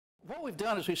What we've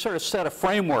done is we've sort of set a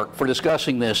framework for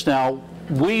discussing this. Now,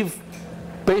 we've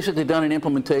basically done an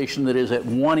implementation that is at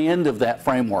one end of that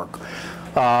framework.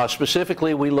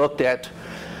 Specifically, we looked at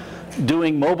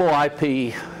doing mobile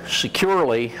IP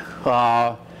securely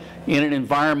in an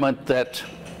environment that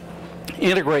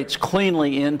integrates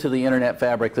cleanly into the internet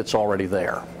fabric that's already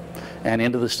there and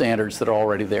into the standards that are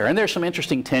already there. And there's some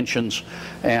interesting tensions,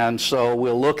 and so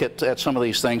we'll look at some of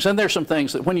these things. And there's some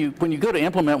things that when you go to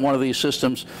implement one of these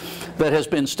systems that has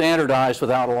been standardized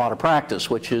without a lot of practice,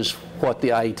 which is what the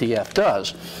IETF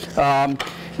does,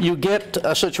 you get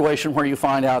a situation where you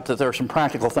find out that there are some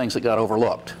practical things that got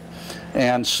overlooked.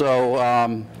 And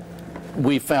so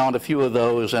we found a few of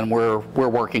those, and we're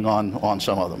working on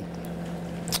some of them.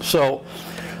 So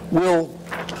we'll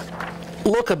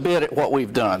look a bit at what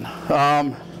we've done.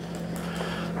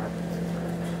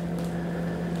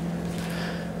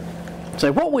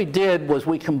 So what we did was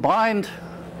we combined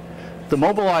the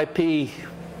mobile IP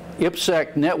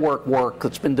IPsec network work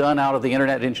that's been done out of the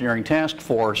Internet Engineering Task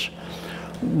Force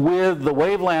with the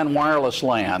Waveland wireless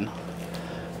LAN,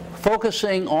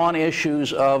 focusing on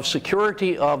issues of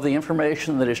security of the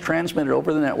information that is transmitted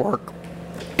over the network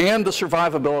and the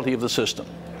survivability of the system.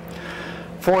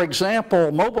 For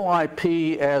example, mobile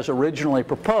IP as originally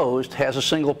proposed has a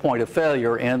single point of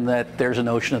failure in that there's a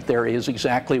notion that there is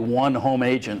exactly one home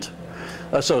agent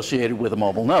associated with a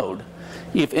mobile node.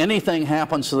 If anything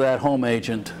happens to that home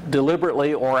agent,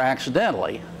 deliberately or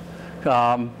accidentally,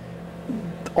 all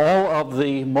of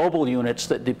the mobile units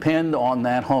that depend on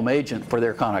that home agent for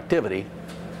their connectivity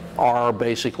are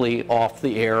basically off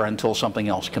the air until something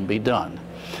else can be done.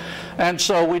 And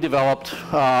so we developed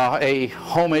a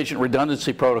home agent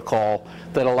redundancy protocol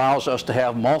that allows us to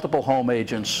have multiple home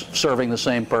agents serving the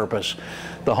same purpose.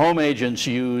 The home agents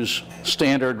use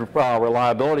standard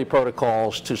reliability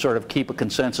protocols to sort of keep a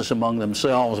consensus among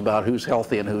themselves about who's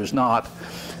healthy and who's not,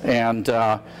 and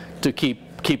to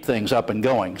keep things up and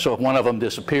going. So if one of them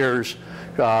disappears,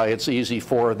 it's easy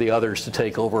for the others to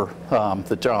take over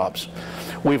the jobs.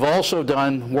 We've also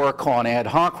done work on ad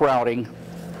hoc routing,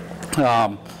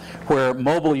 where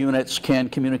mobile units can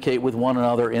communicate with one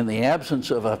another in the absence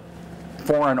of a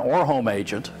foreign or home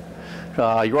agent.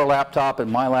 Your laptop and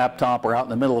my laptop are out in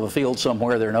the middle of a field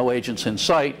somewhere. There are no agents in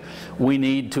sight. We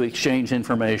need to exchange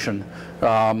information.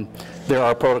 There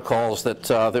are protocols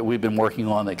that we've been working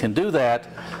on that can do that.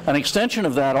 An extension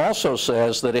of that also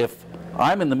says that if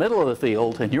I'm in the middle of the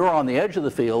field and you're on the edge of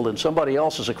the field and somebody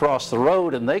else is across the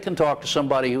road and they can talk to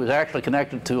somebody who is actually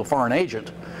connected to a foreign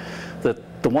agent, that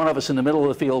the one of us in the middle of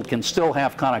the field can still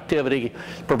have connectivity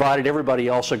provided everybody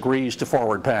else agrees to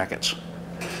forward packets.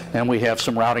 And we have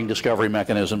some routing discovery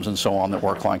mechanisms and so on that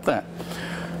work like that.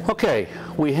 Okay,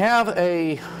 we have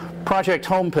a project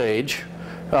homepage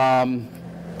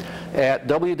at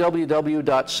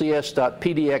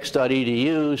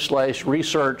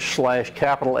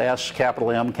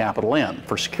www.cs.pdx.edu/research/S_M_N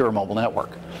for secure mobile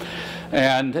network.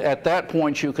 And at that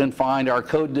point you can find our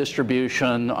code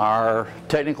distribution, our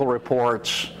technical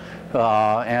reports,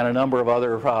 and a number of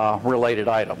other related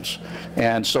items.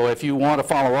 And so if you want to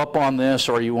follow up on this,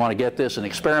 or you want to get this and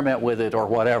experiment with it or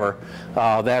whatever,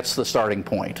 that's the starting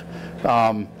point.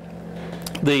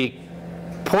 The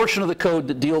portion of the code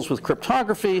that deals with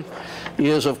cryptography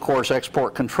is, of course,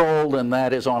 export controlled, and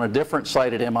that is on a different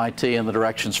site at MIT, and the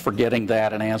directions for getting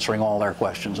that and answering all their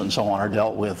questions and so on are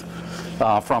dealt with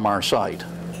from our site.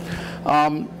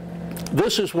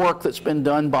 This is work that's been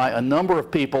done by a number of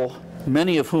people,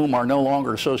 many of whom are no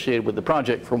longer associated with the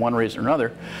project for one reason or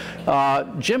another.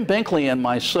 Jim Binkley and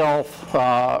myself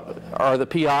are the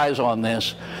PIs on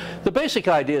this. The basic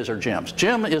ideas are Jim's.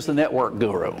 Jim is the network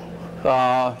guru.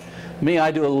 Me,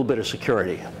 I do a little bit of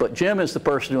security, but Jim is the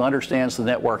person who understands the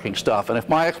networking stuff. And if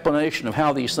my explanation of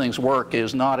how these things work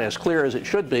is not as clear as it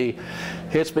should be,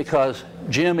 it's because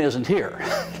Jim isn't here.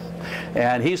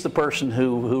 And he's the person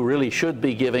who really should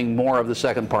be giving more of the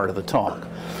second part of the talk.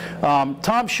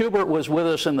 Tom Schubert was with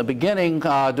us in the beginning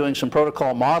doing some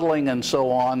protocol modeling and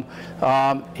so on.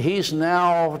 He's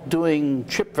now doing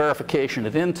chip verification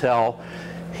at Intel.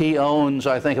 He owns,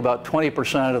 I think, about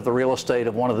 20% of the real estate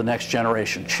of one of the next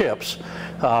generation chips,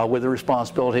 with the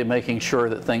responsibility of making sure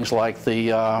that things like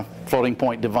the floating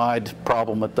point divide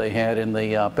problem that they had in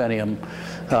the Pentium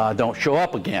don't show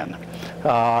up again.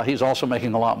 He's also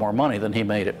making a lot more money than he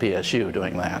made at PSU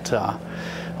doing that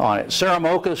on it. Sarah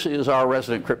Mokas is our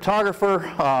resident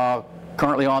cryptographer,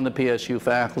 currently on the PSU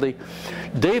faculty.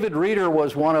 David Reeder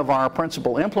was one of our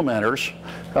principal implementers.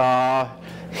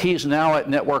 He's now at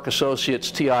Network Associates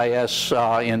TIS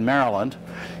in Maryland.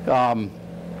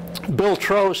 Bill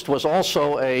Trost was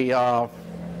also a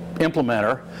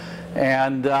implementer,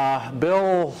 And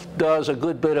Bill does a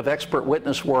good bit of expert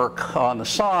witness work on the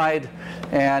side,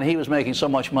 and he was making so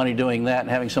much money doing that and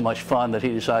having so much fun that he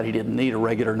decided he didn't need a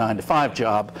regular 9-to-5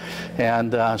 job,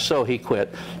 and so he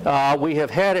quit. We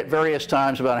have had at various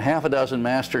times about a half a dozen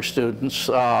master students,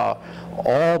 all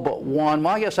but one.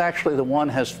 Well, I guess actually the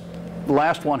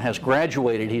last one has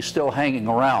graduated. He's still hanging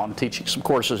around teaching some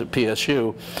courses at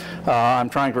PSU. I'm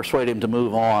trying to persuade him to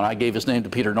move on. I gave his name to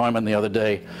Peter Neumann the other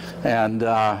day, and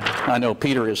I know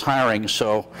Peter is hiring,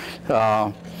 so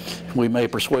we may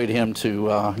persuade him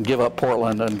to give up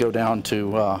Portland and go down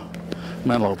to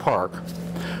Menlo Park.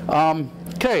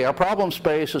 Okay, our problem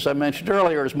space, as I mentioned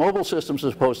earlier, is mobile systems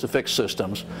as opposed to fixed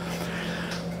systems.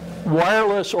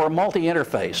 Wireless or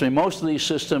multi-interface. I mean, most of these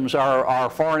systems are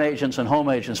foreign agents and home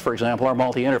agents, for example, are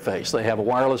multi-interface. They have a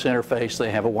wireless interface,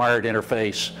 they have a wired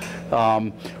interface.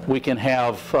 We can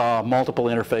have multiple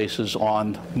interfaces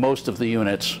on most of the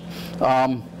units.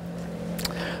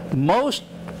 Most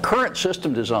current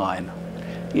system design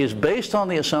is based on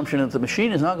the assumption that the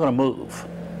machine is not going to move.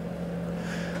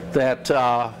 That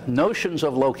notions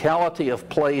of locality, of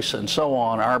place, and so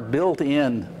on are built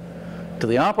in to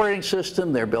the operating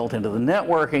system, they're built into the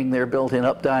networking, they're built in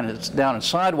up, down, and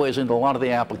sideways into a lot of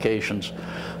the applications,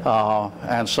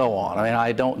 and so on. I mean,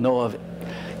 I don't know of,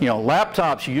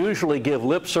 laptops usually give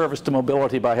lip service to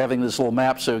mobility by having this little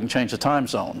map so you can change the time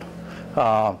zone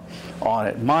on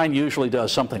it. Mine usually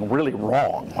does something really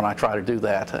wrong when I try to do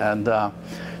that, and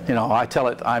I tell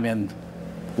it I'm in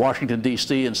Washington,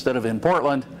 D.C. instead of in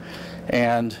Portland,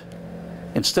 and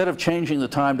instead of changing the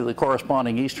time to the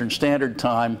corresponding Eastern Standard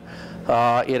Time,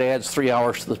 it adds 3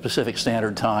 hours to the Pacific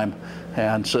Standard Time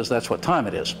and says that's what time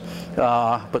it is,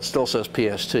 but still says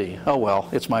PST. Oh well,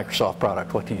 it's Microsoft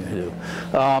product, what can you do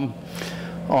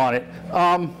on it?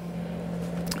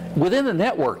 Within the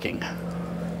networking,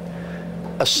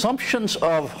 assumptions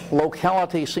of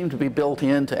locality seem to be built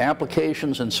into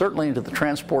applications and certainly into the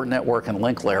transport network and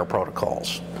link layer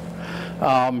protocols.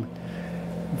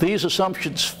 These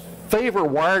assumptions favor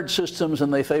wired systems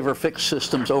and they favor fixed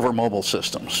systems over mobile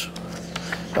systems.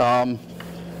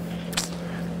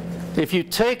 If you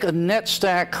take a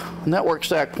network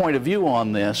stack point of view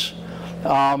on this,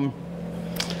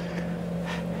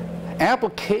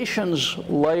 applications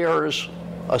layers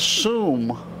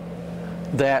assume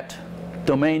that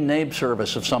domain name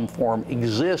service of some form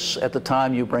exists at the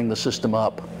time you bring the system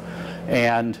up,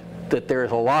 and that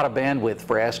there's a lot of bandwidth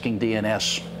for asking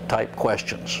DNS type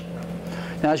questions.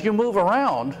 Now, as you move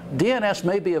around, DNS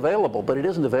may be available, but it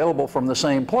isn't available from the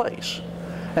same place.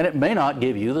 And it may not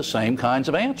give you the same kinds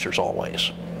of answers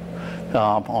always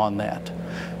on that.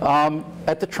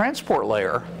 At the transport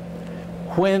layer,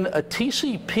 when a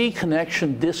TCP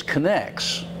connection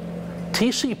disconnects,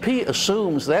 TCP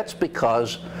assumes that's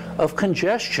because of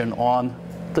congestion on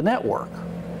the network.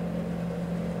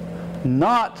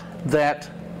 Not that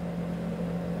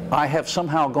I have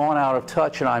somehow gone out of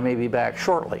touch and I may be back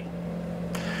shortly.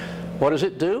 What does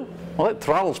it do? Well, it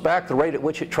throttles back the rate at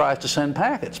which it tries to send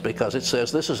packets, because it says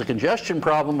this is a congestion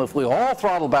problem. If we all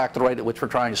throttle back the rate at which we're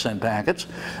trying to send packets,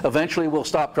 eventually we'll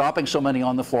stop dropping so many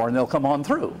on the floor and they'll come on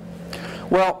through.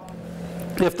 Well,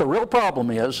 if the real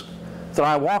problem is that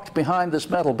I walked behind this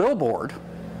metal billboard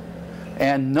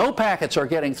and no packets are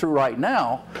getting through right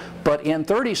now, but in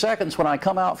 30 seconds when I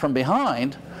come out from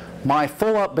behind, my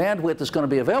full up bandwidth is going to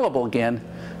be available again,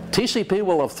 TCP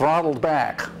will have throttled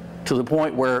back to the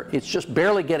point where it's just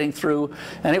barely getting through,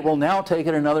 and it will now take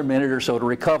it another minute or so to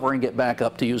recover and get back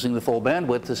up to using the full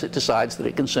bandwidth as it decides that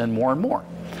it can send more and more.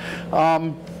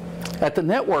 At the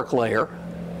network layer,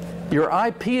 your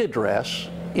IP address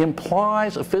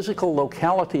implies a physical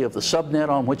locality of the subnet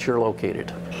on which you're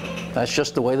located. That's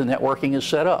just the way the networking is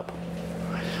set up.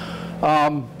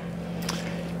 On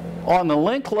the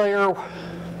link layer,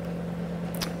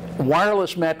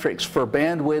 wireless metrics for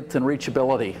bandwidth and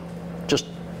reachability just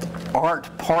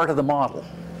aren't part of the model.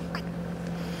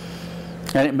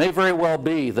 And it may very well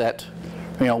be that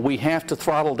we have to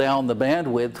throttle down the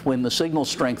bandwidth when the signal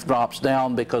strength drops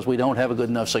down because we don't have a good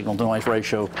enough signal to noise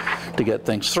ratio to get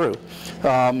things through.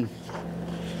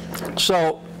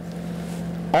 So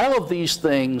all of these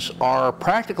things are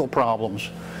practical problems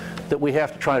that we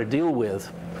have to try to deal with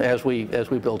as we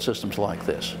build systems like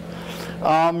this.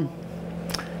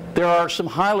 There are some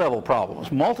high-level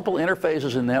problems. Multiple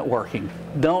interfaces in networking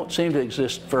don't seem to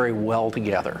exist very well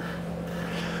together.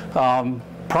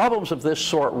 Problems of this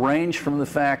sort range from the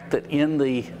fact that in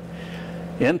the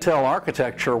Intel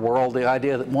architecture world, the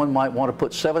idea that one might want to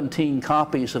put 17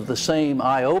 copies of the same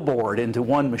I/O board into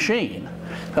one machine,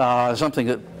 something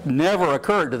that never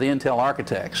occurred to the Intel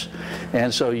architects.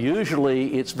 And so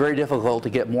usually it's very difficult to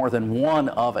get more than one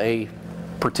of a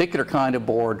particular kind of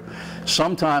board.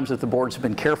 Sometimes if the boards have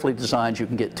been carefully designed, you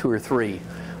can get 2 or 3.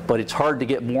 But it's hard to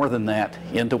get more than that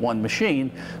into one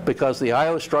machine because the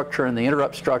I/O structure and the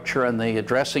interrupt structure and the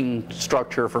addressing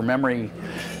structure for memory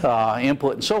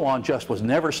input and so on just was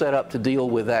never set up to deal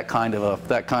with that kind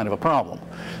of a problem.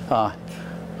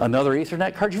 Another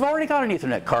Ethernet card, you've already got an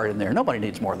Ethernet card in there. Nobody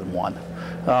needs more than one.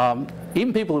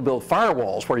 Even people who build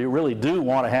firewalls where you really do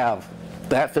want to have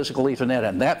that physical Ethernet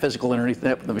and that physical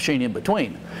Ethernet with the machine in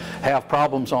between have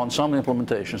problems on some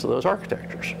implementations of those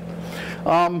architectures.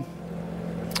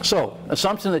 So,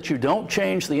 assumption that you don't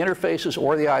change the interfaces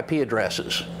or the IP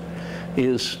addresses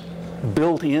is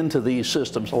built into these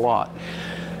systems a lot.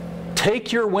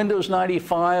 Take your Windows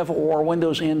 95 or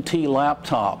Windows NT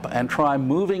laptop and try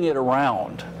moving it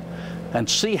around and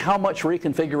see how much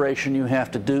reconfiguration you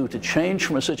have to do to change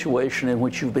from a situation in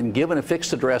which you've been given a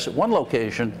fixed address at one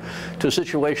location to a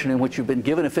situation in which you've been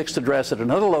given a fixed address at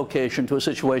another location to a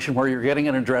situation where you're getting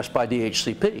an address by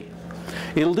DHCP.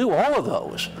 It'll do all of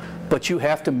those. But you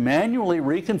have to manually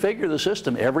reconfigure the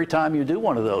system every time you do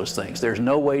one of those things. There's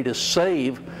no way to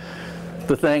save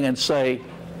the thing and say,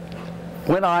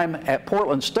 when I'm at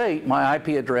Portland State, my IP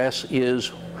address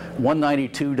is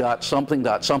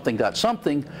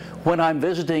 192.something.something.something. When I'm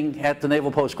visiting at the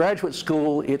Naval Postgraduate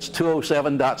School, it's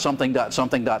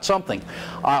 207.something.something.something.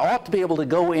 I ought to be able to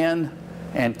go in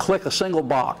and click a single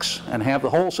box and have the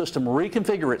whole system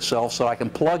reconfigure itself so I can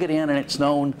plug it in and it's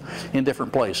known in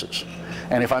different places.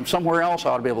 And if I'm somewhere else, I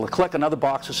ought to be able to click another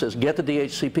box that says get the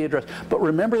DHCP address. But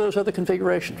remember those other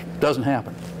configurations. Doesn't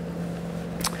happen.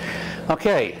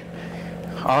 Okay,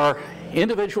 our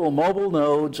individual mobile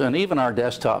nodes and even our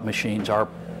desktop machines are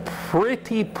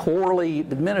pretty poorly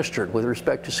administered with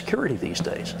respect to security these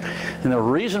days. And the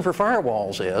reason for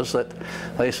firewalls is that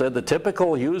they said the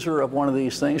typical user of one of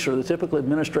these things or the typical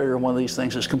administrator of one of these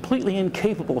things is completely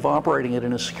incapable of operating it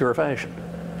in a secure fashion.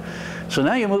 So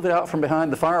now you move it out from behind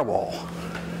the firewall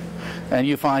and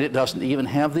you find it doesn't even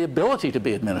have the ability to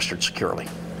be administered securely.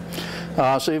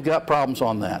 So you've got problems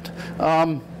on that.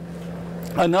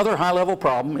 Another high-level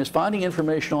problem is finding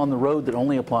information on the road that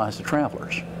only applies to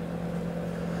travelers.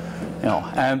 You know,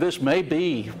 and this may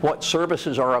be what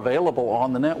services are available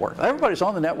on the network. Everybody's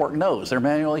on the network knows they're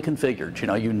manually configured.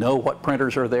 You know what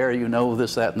printers are there, you know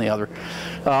this, that, and the other.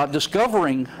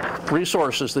 Discovering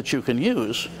resources that you can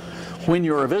use when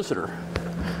you're a visitor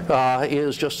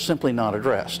is just simply not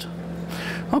addressed.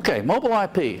 Okay, mobile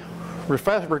IP.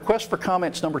 Request for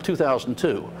comments number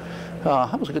 2002.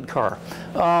 That was a good car.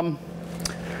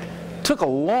 Took a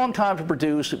long time to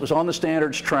produce. It was on the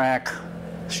standards track.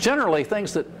 It's generally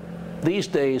things that these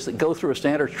days that go through a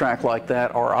standards track like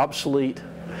that are obsolete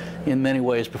in many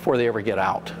ways before they ever get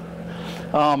out.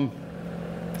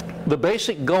 The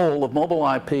basic goal of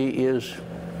mobile IP is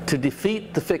to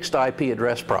defeat the fixed IP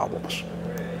address problems.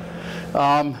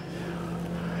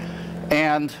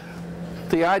 And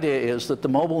the idea is that the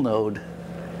mobile node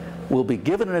will be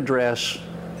given an address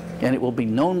and it will be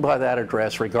known by that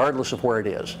address regardless of where it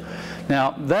is.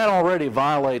 Now, that already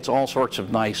violates all sorts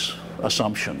of nice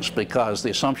assumptions, because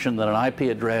the assumption that an IP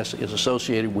address is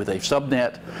associated with a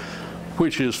subnet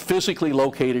which is physically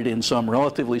located in some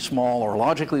relatively small, or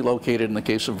logically located in the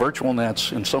case of virtual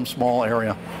nets in some small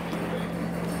area,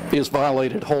 is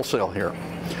violated wholesale here.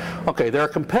 Okay, there are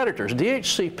competitors.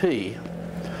 DHCP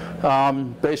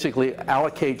basically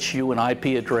allocates you an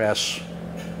IP address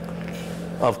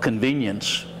of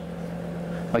convenience.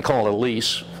 They call it a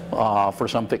lease for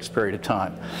some fixed period of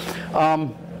time.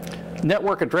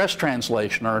 Network address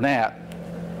translation, or NAT,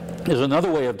 is another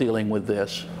way of dealing with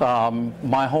this.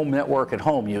 My home network at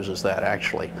home uses that,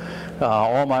 actually.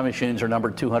 All my machines are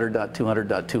numbered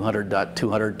 200.200.200.200,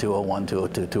 201,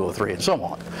 202, 203, and so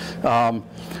on.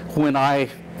 When I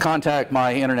contact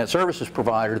my internet services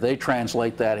provider, they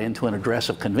translate that into an address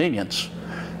of convenience.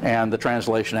 And the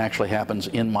translation actually happens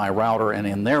in my router and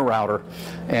in their router,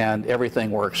 and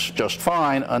everything works just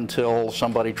fine until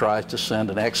somebody tries to send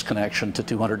an X connection to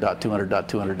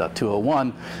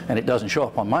 200.200.200.201, and it doesn't show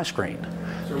up on my screen.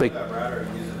 So what that router are you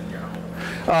using in your home?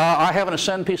 I have an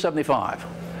Ascend P75,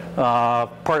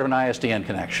 part of an ISDN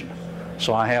connection.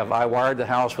 So I wired the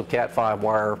house with Cat5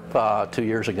 wire 2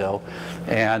 years ago,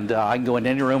 and I can go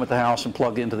into any room at the house and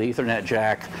plug into the Ethernet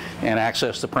jack and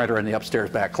access the printer in the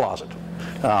upstairs back closet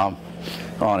on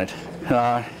it.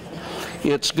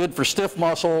 It's good for stiff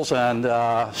muscles and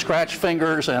scratch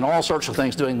fingers and all sorts of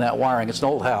things doing that wiring. It's an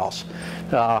old house.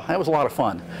 That was a lot of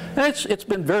fun. And it's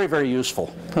been very, very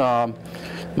useful.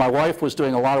 My wife was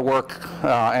doing a lot of work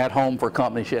at home for a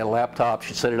company. She had a laptop.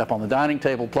 She'd set it up on the dining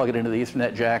table, plug it into the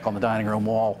Ethernet jack on the dining room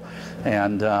wall,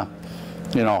 and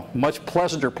you know, much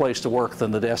pleasanter place to work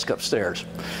than the desk upstairs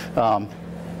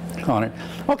on it.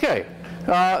 Okay,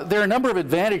 there are a number of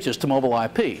advantages to mobile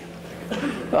IP.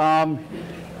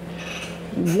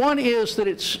 One is that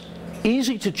it's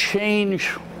easy to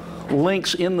change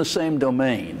links in the same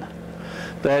domain.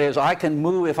 That is, I can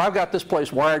move, if I've got this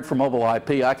place wired for mobile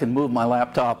IP, I can move my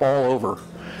laptop all over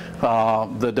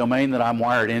the domain that I'm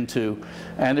wired into,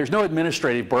 and there's no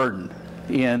administrative burden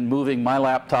in moving my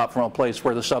laptop from a place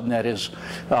where the subnet is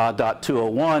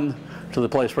 .201 to the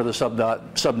place where the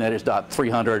subnet is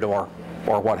 .300 or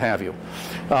what have you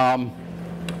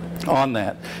on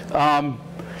that.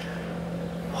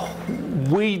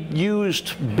 We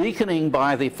used beaconing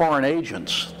by the foreign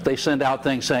agents. They send out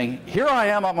things saying, here I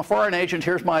am, I'm a foreign agent,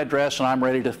 here's my address, and I'm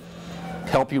ready to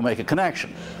help you make a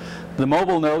connection. The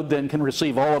mobile node then can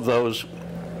receive all of those,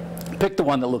 pick the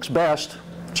one that looks best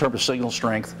in terms of signal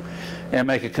strength, and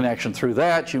make a connection through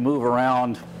that. You move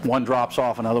around, one drops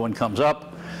off, another one comes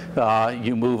up,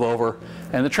 you move over,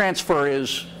 and the transfer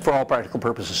is, for all practical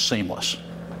purposes, seamless.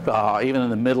 Even in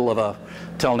the middle of a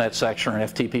telnet section or an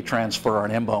FTP transfer or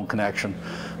an M-bone connection,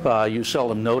 you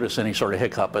seldom notice any sort of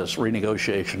hiccup as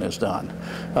renegotiation is done.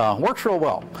 Works real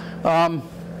well.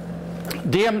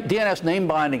 DNS name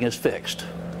binding is fixed.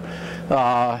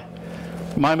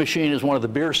 My machine is one of the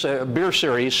beer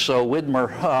series, so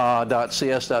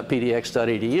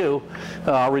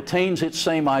widmer.cs.pdx.edu retains its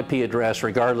same IP address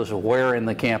regardless of where in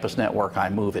the campus network I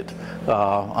move it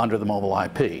under the mobile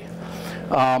IP.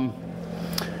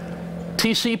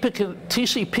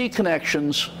 TCP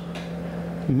connections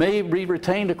may be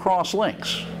retained across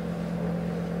links.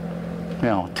 You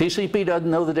know, TCP doesn't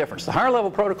know the difference. The higher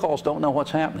level protocols don't know what's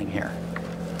happening here.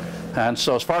 And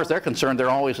so as far as they're concerned,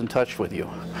 they're always in touch with you.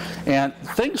 And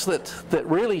things that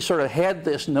really sort of had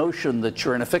this notion that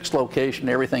you're in a fixed location,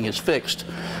 everything is fixed,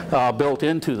 built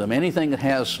into them. Anything that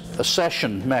has a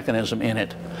session mechanism in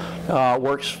it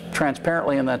works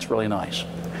transparently, and that's really nice.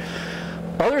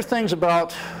 Other things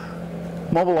about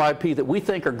mobile IP that we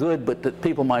think are good but that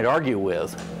people might argue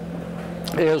with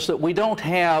is that we don't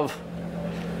have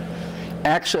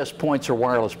access points or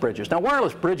wireless bridges. Now,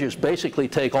 wireless bridges basically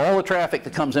take all the traffic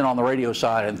that comes in on the radio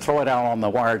side and throw it out on the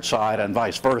wired side and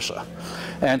vice versa.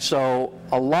 And so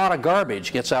a lot of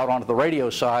garbage gets out onto the radio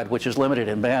side, which is limited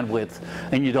in bandwidth,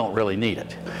 and you don't really need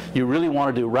it. You really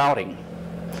want to do routing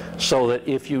so that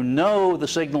if you know the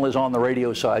signal is on the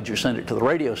radio side, you send it to the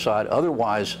radio side.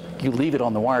 Otherwise, you leave it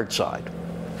on the wired side.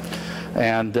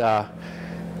 And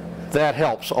that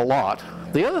helps a lot.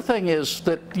 The other thing is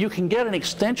that you can get an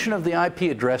extension of the IP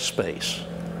address space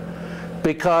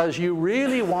because you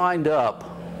really wind up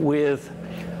with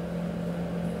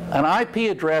an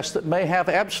IP address that may have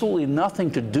absolutely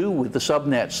nothing to do with the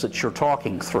subnets that you're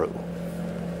talking through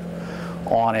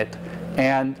on it.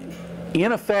 And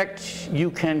in effect,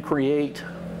 you can create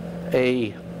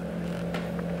a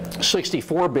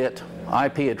 64-bit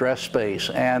IP address space,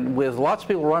 and with lots of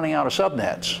people running out of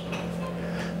subnets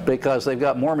because they've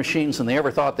got more machines than they ever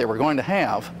thought they were going to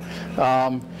have,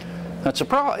 it's a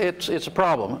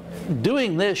problem.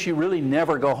 Doing this, you really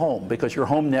never go home because your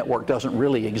home network doesn't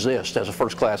really exist as a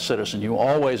first-class citizen. You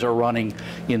always are running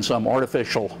in some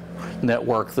artificial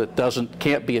network that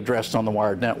can't be addressed on the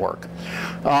wired network.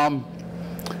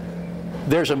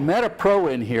 There's a meta pro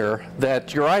in here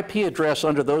that your IP address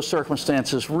under those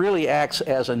circumstances really acts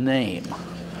as a name.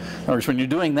 In other words, when you're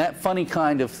doing that funny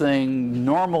kind of thing,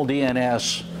 normal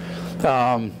DNS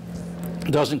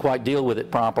doesn't quite deal with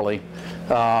it properly,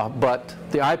 but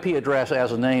the IP address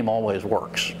as a name always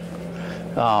works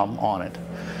on it.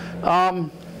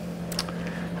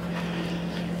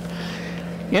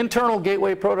 Internal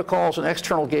gateway protocols and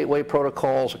external gateway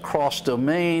protocols across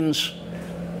domains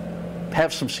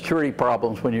have some security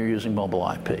problems when you're using mobile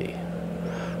IP.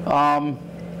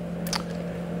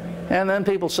 And then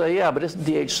people say, yeah, but isn't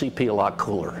DHCP a lot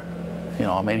cooler? You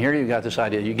know, I mean, here you've got this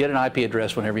idea, you get an IP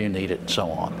address whenever you need it and so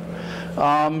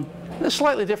on. There's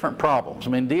slightly different problems. I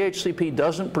mean, DHCP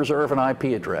doesn't preserve an IP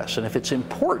address, and if it's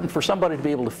important for somebody to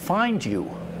be able to find you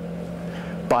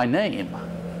by name,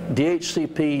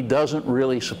 DHCP doesn't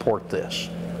really support this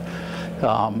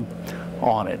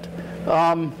on it.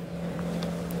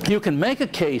 You can make a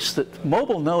case that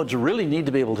mobile nodes really need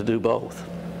to be able to do both.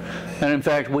 And in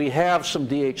fact, we have some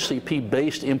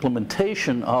DHCP-based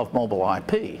implementation of mobile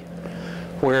IP,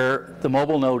 where the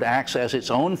mobile node acts as its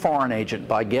own foreign agent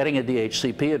by getting a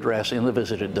DHCP address in the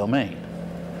visited domain.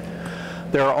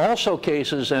 There are also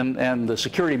cases, and the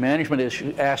security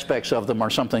management aspects of them are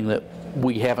something that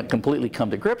we haven't completely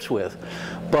come to grips with,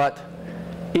 but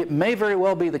it may very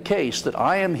well be the case that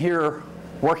I am here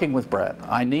working with Brett.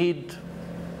 I need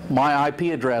my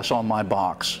IP address on my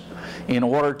box in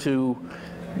order to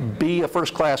be a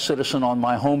first-class citizen on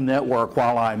my home network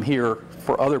while I'm here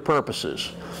for other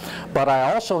purposes. But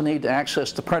I also need to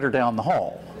access the printer down the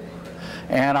hall.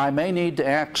 And I may need to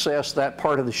access that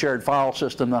part of the shared file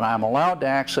system that I'm allowed to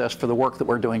access for the work that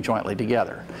we're doing jointly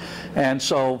together. And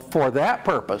so for that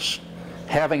purpose,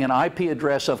 having an IP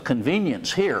address of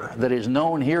convenience here that is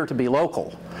known here to be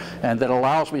local and that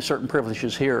allows me certain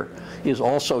privileges here is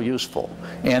also useful.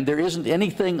 And there isn't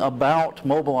anything about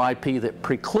mobile IP that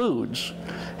precludes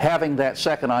having that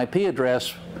second IP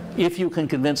address if you can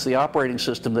convince the operating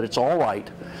system that it's all right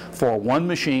for one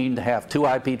machine to have two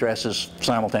IP addresses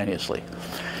simultaneously.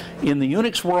 In the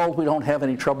Unix world, we don't have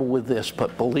any trouble with this,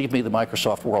 but believe me, the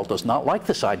Microsoft world does not like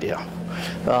this idea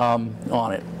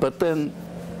on it. But then,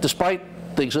 despite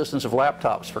the existence of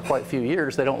laptops for quite a few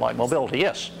years, they don't like mobility.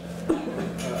 Yes?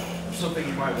 Something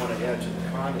you might want to add to the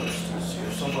con list is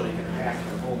if somebody can hack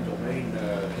your home domain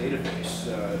database,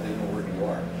 they know where you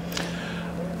are.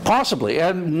 Possibly.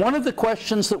 And one of the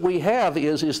questions that we have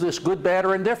is this good, bad,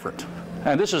 or indifferent?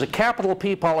 And this is a capital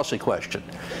P policy question.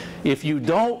 If you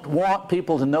don't want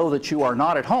people to know that you are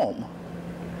not at home,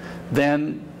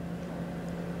 then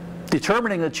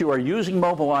determining that you are using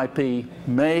mobile IP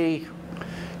may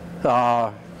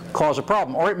cause a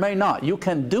problem, or it may not. You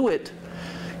can do it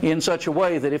in such a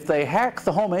way that if they hack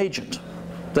the home agent,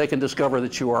 they can discover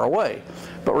that you are away.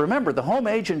 But remember, the home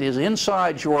agent is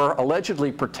inside your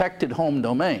allegedly protected home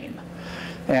domain.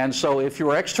 And so if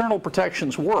your external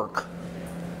protections work,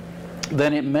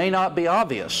 then it may not be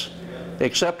obvious,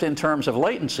 except in terms of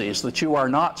latencies, that you are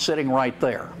not sitting right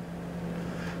there,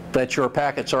 that your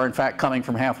packets are in fact coming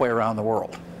from halfway around the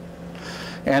world.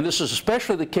 And this is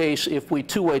especially the case if we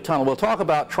two-way tunnel. We'll talk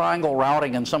about triangle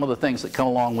routing and some of the things that come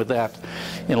along with that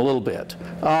in a little bit.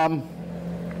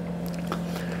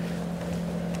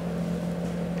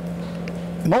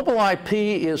 Mobile IP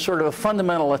is sort of a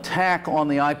fundamental attack on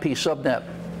the IP subnet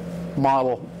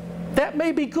model. That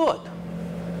may be good.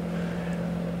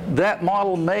 That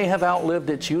model may have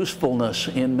outlived its usefulness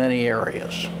in many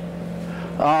areas.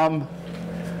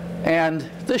 And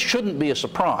this shouldn't be a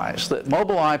surprise that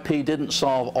mobile IP didn't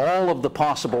solve all of the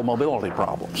possible mobility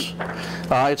problems.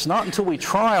 It's not until we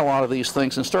try a lot of these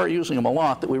things and start using them a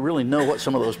lot that we really know what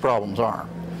some of those problems are.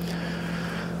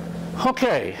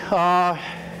 Okay,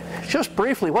 just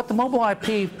briefly, what the mobile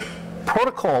IP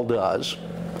protocol does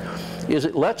is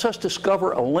it lets us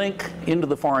discover a link into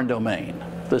the foreign domain.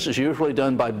 This is usually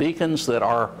done by beacons that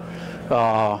are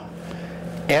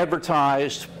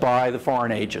advertised by the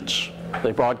foreign agents.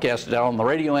 They broadcast it out on the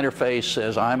radio interface,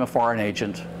 says I'm a foreign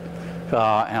agent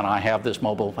and I have this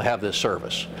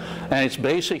service. And it's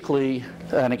basically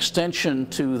an extension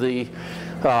to the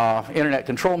Internet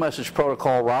Control Message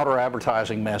Protocol router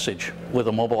advertising message with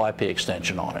a mobile IP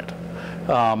extension on it.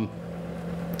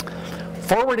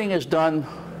 Forwarding is done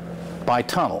by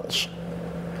tunnels.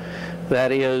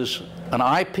 That is, an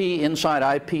IP inside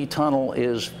IP tunnel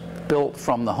is built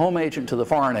from the home agent to the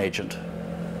foreign agent.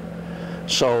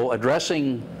 So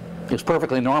addressing is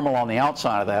perfectly normal on the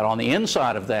outside of that. On the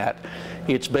inside of that,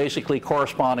 it's basically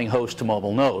corresponding host to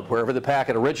mobile node. Wherever the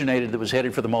packet originated that was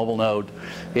headed for the mobile node,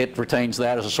 it retains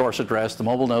that as a source address. The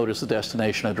mobile node is the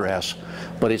destination address.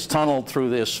 But it's tunneled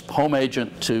through this home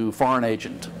agent to foreign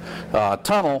agent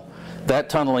tunnel.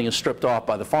 That tunneling is stripped off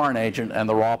by the foreign agent and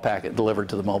the raw packet delivered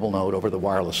to the mobile node over the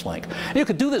wireless link. You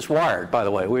could do this wired, by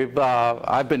the way.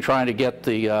 I've been trying to get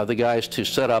the guys to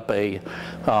set up a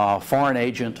foreign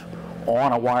agent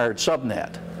on a wired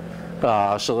subnet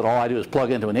so that all I do is plug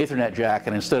into an Ethernet jack,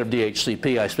 and instead of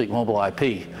DHCP, I speak mobile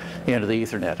IP into the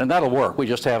Ethernet. And that'll work. We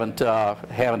just haven't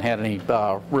had any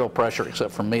real pressure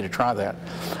except from me to try that.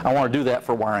 I want to do that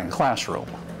for wiring a classroom.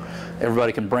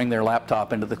 Everybody can bring their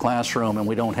laptop into the classroom, and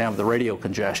we don't have the radio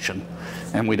congestion,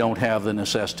 and we don't have the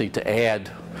necessity to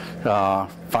add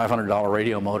 $500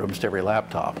 radio modems to every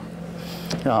laptop,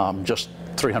 just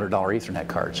 $300 Ethernet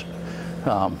cards.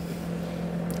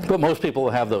 But most people will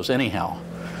have those anyhow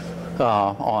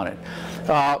on it.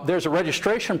 There's a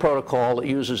registration protocol that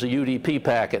uses a UDP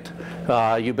packet.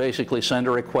 You basically send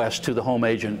a request to the home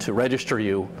agent to register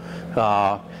you,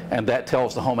 and that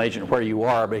tells the home agent where you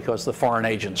are because the foreign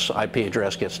agent's IP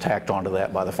address gets tacked onto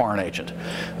that by the foreign agent.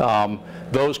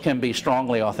 Those can be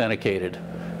strongly authenticated.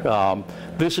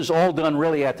 This is all done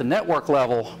really at the network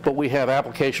level, but we have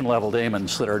application level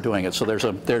daemons that are doing it. So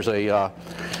there's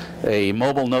a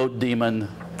mobile node daemon,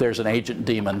 there's an agent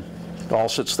daemon, all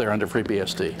sits there under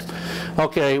FreeBSD.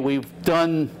 Okay, we've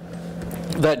done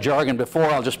that jargon before.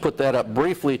 I'll just put that up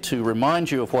briefly to remind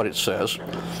you of what it says.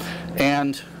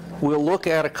 And we'll look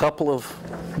at a couple of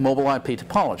mobile IP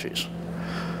topologies.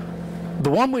 The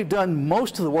one we've done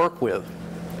most of the work with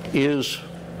is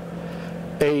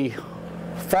a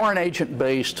foreign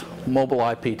agent-based mobile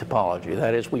IP topology.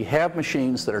 That is, we have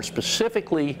machines that are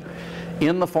specifically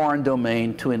in the foreign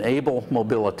domain to enable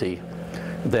mobility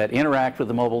that interact with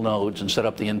the mobile nodes and set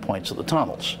up the endpoints of the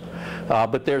tunnels.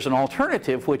 But there's an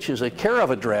alternative, which is a care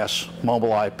of address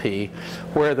mobile IP,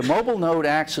 where the mobile node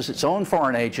acts as its own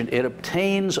foreign agent. It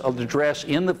obtains an address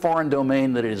in the foreign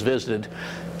domain that it is visited,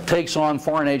 takes on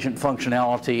foreign agent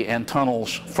functionality, and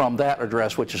tunnels from that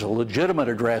address, which is a legitimate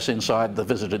address inside the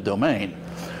visited domain,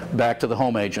 back to the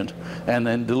home agent, and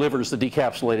then delivers the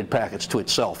decapsulated packets to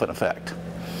itself, in effect,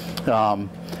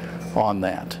 on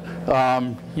that.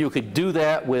 You could do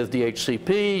that with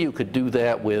DHCP, you could do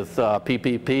that with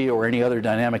PPP or any other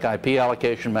dynamic IP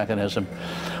allocation mechanism,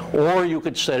 or you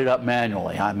could set it up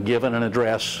manually. I'm given an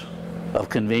address of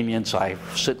convenience, I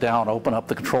sit down, open up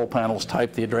the control panels,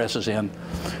 type the addresses in,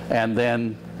 and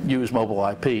then use mobile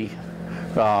IP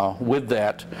with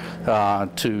that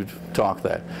to talk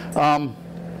that.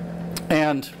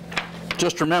 And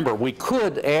just remember, we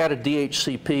could add a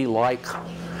DHCP-like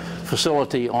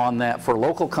facility on that for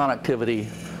local connectivity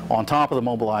on top of the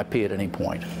mobile IP at any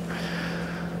point.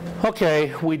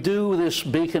 Okay, we do this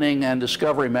beaconing and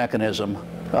discovery mechanism.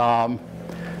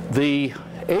 The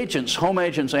agents, home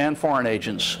agents and foreign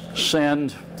agents,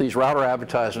 send these router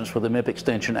advertisements with the MIP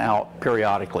extension out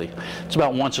periodically. It's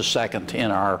about once a second in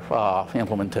our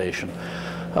implementation.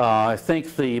 I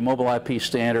think the mobile IP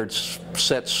standards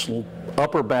sets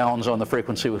upper bounds on the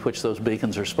frequency with which those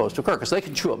beacons are supposed to occur, because they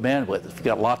can chew up bandwidth if you've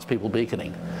got lots of people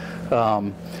beaconing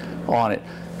on it.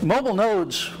 Mobile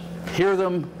nodes hear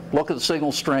them, look at the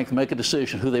signal strength, make a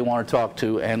decision who they want to talk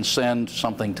to, and send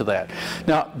something to that.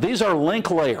 Now, these are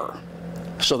link layer,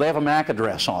 so they have a MAC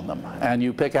address on them, and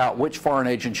you pick out which foreign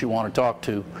agents you want to talk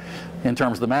to in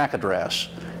terms of the MAC address.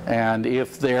 And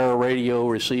if their radio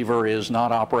receiver is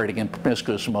not operating in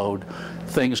promiscuous mode,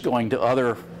 things going to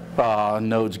other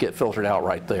nodes get filtered out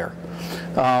right there.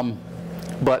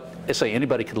 But I say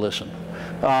anybody could listen.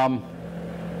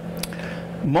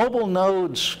 Mobile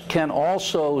nodes can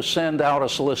also send out a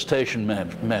solicitation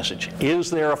message.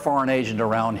 Is there a foreign agent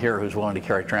around here who's willing to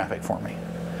carry traffic for me?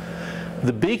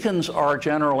 The beacons are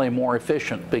generally more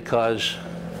efficient because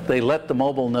they let the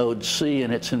mobile node see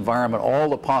in its environment all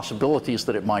the possibilities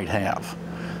that it might have,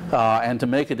 and to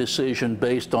make a decision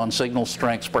based on signal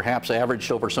strengths, perhaps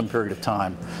averaged over some period of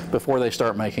time, before they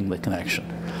start making the connection.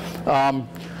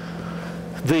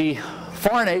 The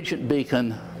foreign agent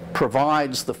beacon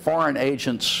provides the foreign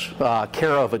agent's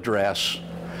care of address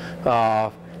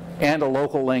and a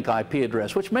local link IP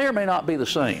address, which may or may not be the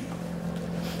same.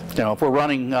 You know, if we're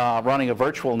running a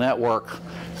virtual network,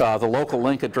 the local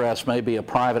link address may be a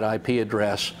private IP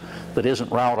address that isn't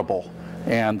routable,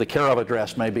 and the care of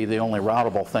address may be the only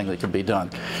routable thing that can be done.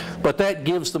 But that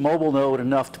gives the mobile node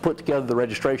enough to put together the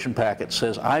registration packet.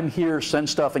 Says, I'm here, send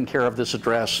stuff in care of this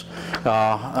address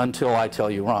until I tell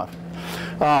you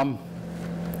run.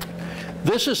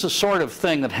 This is the sort of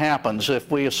thing that happens if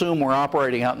we assume we're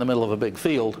operating out in the middle of a big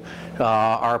field.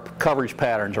 Our coverage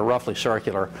patterns are roughly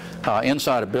circular.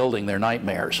 Inside a building, they're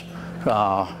nightmares.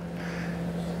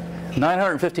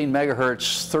 915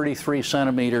 megahertz, 33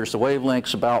 centimeters, the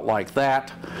wavelength's about like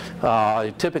that.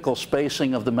 Typical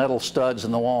spacing of the metal studs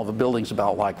in the wall of a building's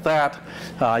about like that.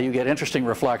 You get interesting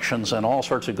reflections and all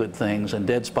sorts of good things, and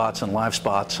dead spots and live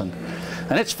spots, and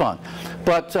it's fun.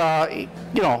 But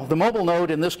you know, the mobile node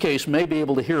in this case may be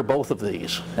able to hear both of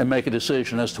these and make a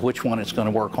decision as to which one it's going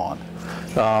to work on.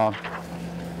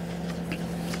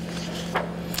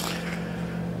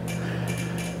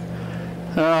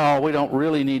 We don't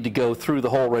really need to go through the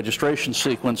whole registration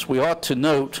sequence. We ought to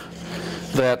note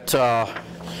that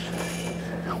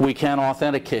we can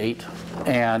authenticate,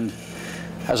 and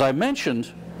as I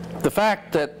mentioned, the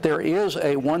fact that there is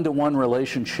a one-to-one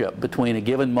relationship between a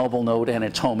given mobile node and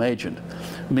its home agent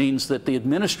means that the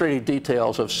administrative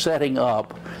details of setting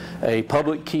up a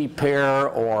public key pair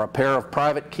or a pair of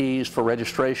private keys for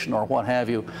registration or what have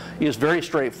you is very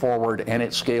straightforward, and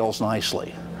it scales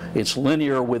nicely. It's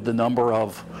linear with the number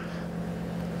of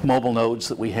mobile nodes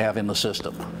that we have in the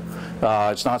system.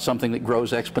 It's not something that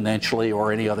grows exponentially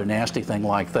or any other nasty thing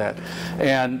like that.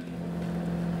 And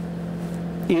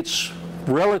it's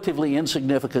relatively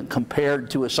insignificant compared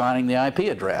to assigning the IP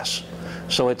address.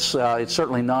 So it's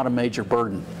certainly not a major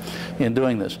burden in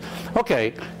doing this.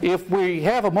 Okay, if we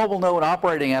have a mobile node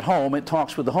operating at home, it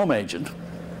talks with the home agent.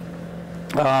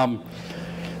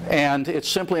 And it's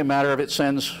simply a matter of it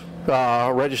sends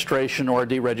a registration or a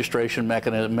deregistration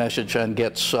mechanism message and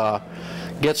gets an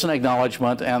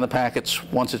acknowledgement, and the packets,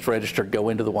 once it's registered, go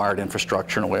into the wired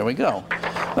infrastructure, and away we go.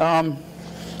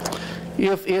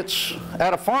 If it's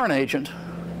at a foreign agent,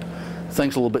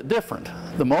 things are a little bit different.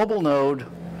 The mobile node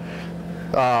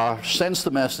sends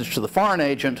the message to the foreign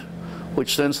agent,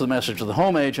 which sends the message to the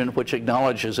home agent, which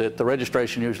acknowledges it. The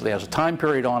registration usually has a time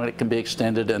period on it. It can be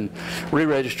extended and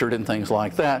re-registered and things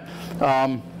like that.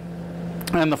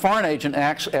 And the foreign agent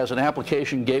acts as an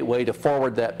application gateway to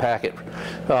forward that packet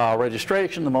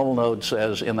registration. The mobile node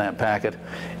says in that packet,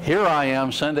 here I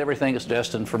am, send everything that's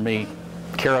destined for me,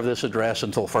 care of this address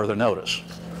until further notice.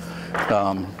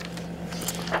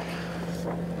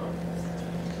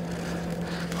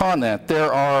 On that,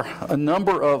 there are a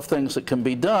number of things that can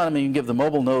be done. I mean, you can give the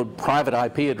mobile node private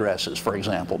IP addresses, for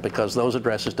example, because those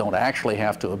addresses don't actually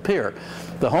have to appear.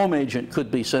 The home agent could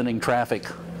be sending traffic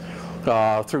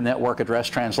through network address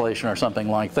translation or something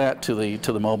like that to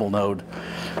the mobile node,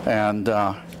 and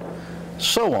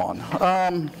so on.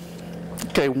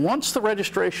 Okay, once the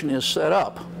registration is set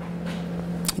up,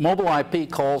 mobile IP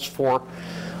calls for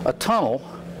a tunnel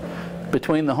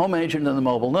between the home agent and the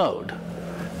mobile node.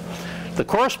 The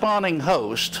corresponding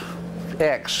host,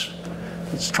 X,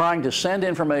 is trying to send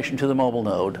information to the mobile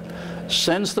node,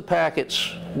 sends the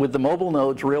packets with the mobile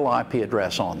node's real IP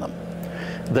address on them.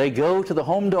 They go to the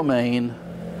home domain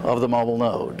of the mobile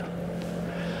node.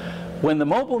 When the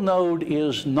mobile node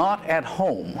is not at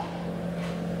home,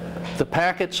 the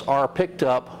packets are picked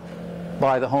up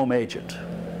by the home agent,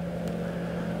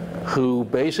 who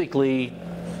basically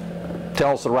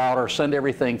tells the router, send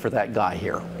everything for that guy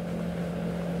here.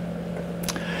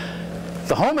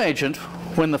 The home agent,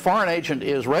 when the foreign agent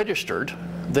is registered,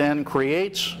 then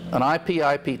creates an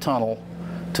IP-IP tunnel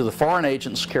to the foreign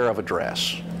agent's care of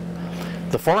address.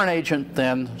 The foreign agent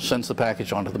then sends the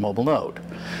package onto the mobile node.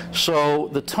 So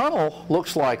the tunnel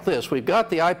looks like this. We've got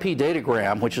the IP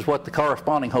datagram, which is what the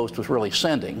corresponding host was really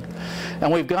sending,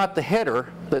 and we've got the header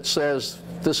that says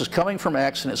this is coming from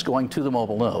X and it's going to the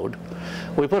mobile node.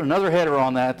 We put another header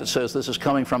on that that says this is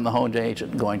coming from the home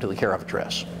agent and going to the care of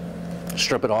address.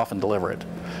 Strip it off and deliver it.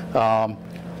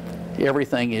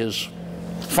 Everything is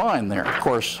fine there. Of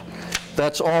course,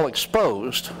 that's all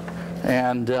exposed,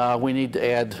 and we need to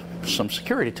add some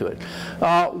security to it.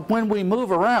 When we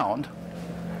move around,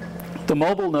 the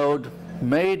mobile node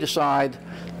may decide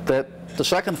that the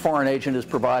second foreign agent is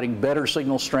providing better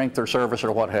signal strength or service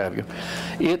or what have you.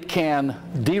 It can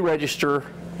deregister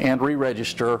and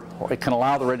re-register, or it can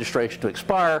allow the registration to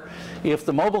expire. If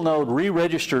the mobile node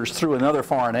re-registers through another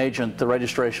foreign agent, the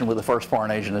registration with the first foreign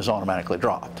agent is automatically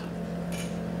dropped.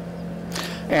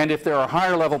 And if there are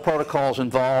higher level protocols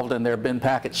involved and there have been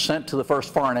packets sent to the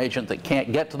first foreign agent that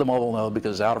can't get to the mobile node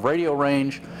because it's out of radio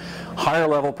range, higher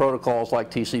level protocols like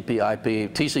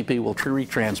TCP/IP, TCP will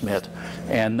retransmit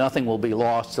and nothing will be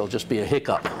lost. There'll just be a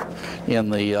hiccup in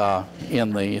the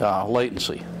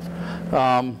latency.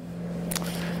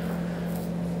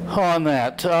 On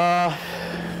that,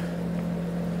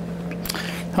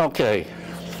 okay,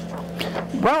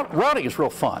 routing is real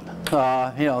fun.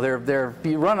 You know,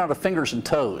 you run out of fingers and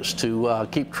toes to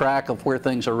keep track of where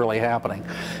things are really happening.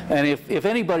 And if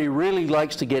anybody really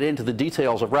likes to get into the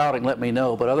details of routing, let me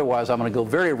know. But otherwise, I'm going to go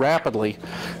very rapidly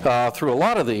through a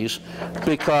lot of these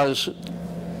because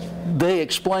they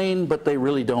explain, but they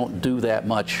really don't do that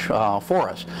much for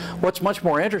us. What's much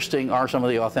more interesting are some of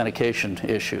the authentication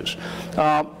issues.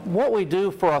 What we do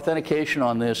for authentication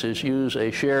on this is use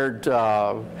a shared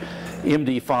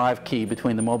MD5 key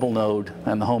between the mobile node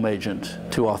and the home agent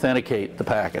to authenticate the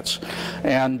packets.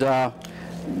 And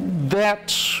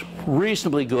that's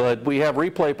reasonably good. We have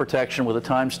replay protection with a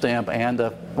timestamp and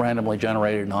a randomly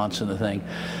generated nonce in the thing.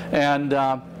 And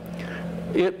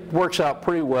it works out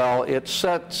pretty well. It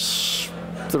sets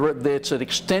it's an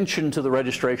extension to the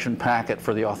registration packet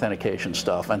for the authentication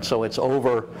stuff, and so it's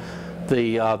over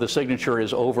the signature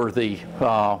is over the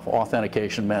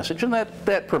authentication message, and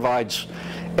that provides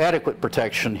adequate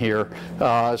protection here.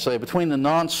 Say between the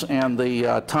nonce and the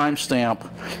timestamp,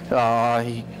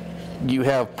 you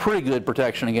have pretty good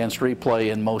protection against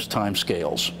replay in most time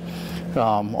scales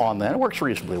on that. It works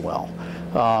reasonably well.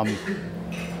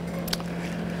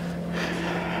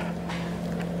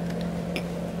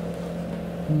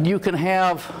 You can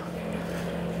have,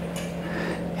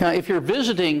 if you're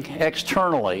visiting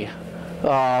externally,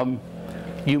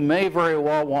 you may very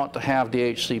well want to have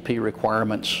DHCP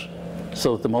requirements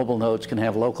so that the mobile nodes can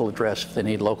have local address if they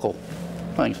need local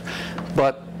things.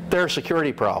 But there are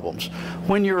security problems.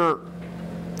 When you're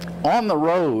on the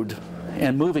road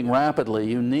and moving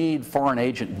rapidly, you need foreign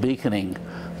agent beaconing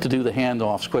to do the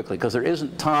handoffs quickly, because there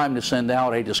isn't time to send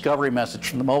out a discovery message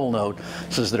from the mobile node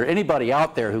that says, is there anybody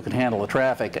out there who can handle the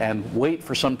traffic, and wait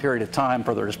for some period of time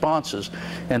for the responses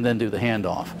and then do the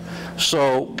handoff.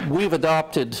 So we've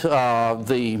adopted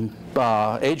the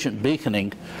agent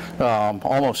beaconing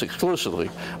almost exclusively,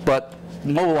 but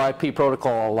mobile IP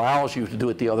protocol allows you to do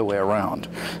it the other way around.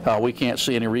 We can't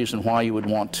see any reason why you would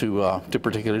want to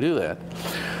particularly do that.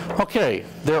 Okay,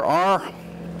 there are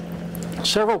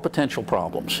several potential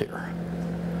problems here.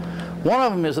 One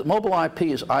of them is that mobile IP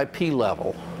is IP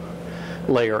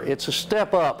layer. It's a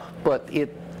step up, but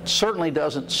it certainly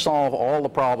doesn't solve all the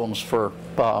problems for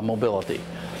mobility.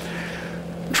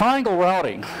 Triangle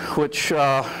routing, which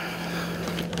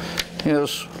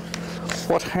is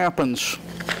what happens.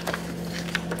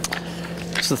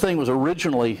 The thing was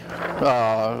originally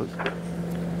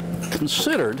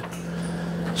considered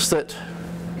is that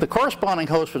the corresponding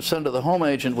host would send to the home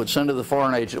agent, would send to the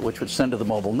foreign agent, which would send to the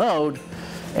mobile node,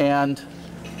 and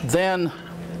then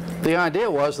the idea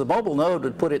was the mobile node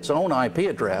would put its own IP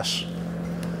address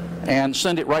and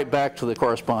send it right back to the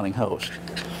corresponding host.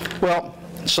 Well,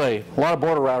 say a lot of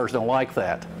border routers don't like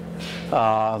that.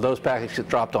 Those packets get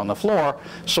dropped on the floor.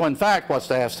 So in fact, what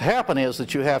has to happen is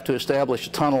that you have to establish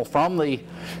a tunnel from the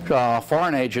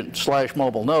foreign agent /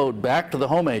 mobile node back to the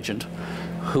home agent,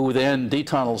 who then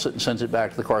detunnels it and sends it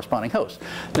back to the corresponding host.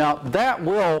 Now that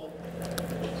will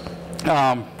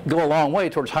go a long way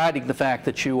towards hiding the fact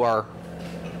that you are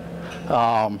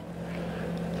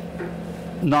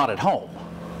not at home.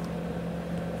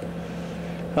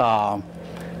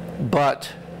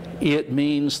 But it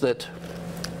means that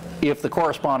if the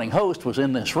corresponding host was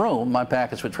in this room, my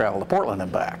packets would travel to Portland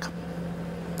and back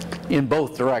in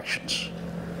both directions.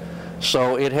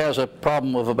 So it has a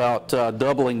problem of about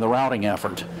doubling the routing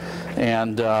effort,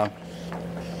 and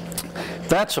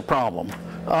that's a problem.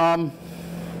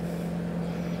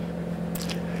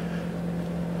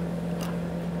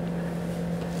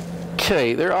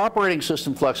 Okay, there are operating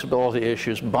system flexibility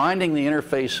issues. Binding the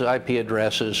interface IP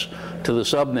addresses to the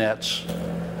subnets,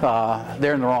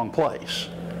 they're in the wrong place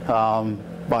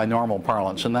by normal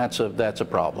parlance, and that's a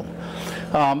problem.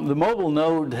 The mobile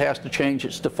node has to change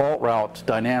its default route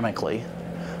dynamically,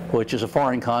 which is a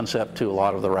foreign concept to a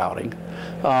lot of the routing.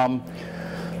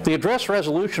 The address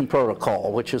resolution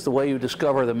protocol, which is the way you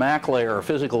discover the MAC layer or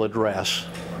physical address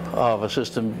of a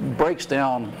system, breaks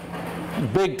down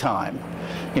big time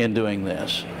in doing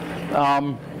this.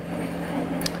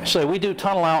 So we do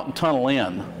tunnel out and tunnel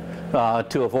in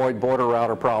to avoid border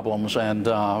router problems and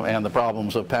the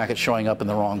problems of packets showing up in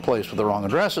the wrong place with the wrong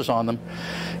addresses on them.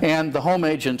 And the home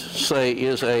agent, say,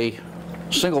 is a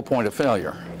single point of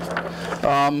failure.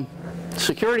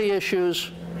 Security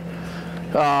issues,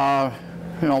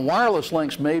 wireless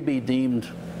links may be deemed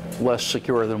less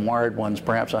secure than wired ones,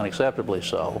 perhaps unacceptably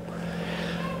so.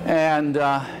 And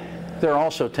there are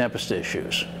also tempest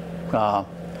issues.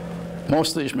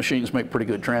 Most of these machines make pretty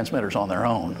good transmitters on their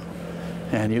own,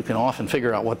 and you can often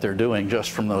figure out what they're doing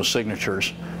just from those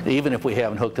signatures, even if we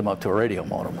haven't hooked them up to a radio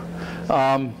modem.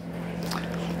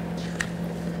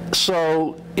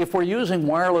 So if we're using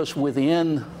wireless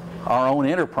within our own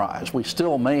enterprise, we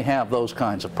still may have those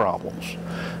kinds of problems.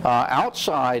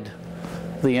 Outside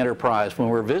the enterprise, when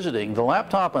we're visiting, the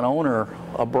laptop and owner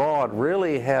abroad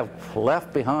really have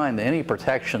left behind any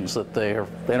protections that their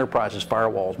enterprise's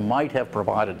firewalls might have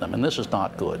provided them, and this is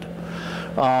not good.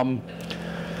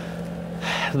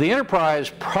 The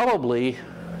enterprise probably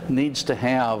needs to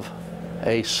have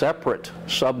a separate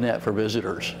subnet for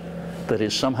visitors that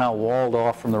is somehow walled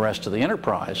off from the rest of the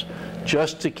enterprise,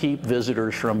 just to keep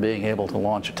visitors from being able to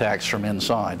launch attacks from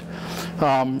inside.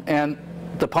 And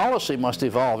the policy must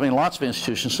evolve. I mean, lots of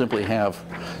institutions simply have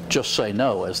just say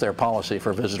no as their policy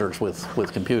for visitors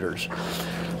with computers.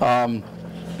 I'm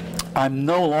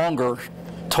no longer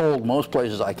told most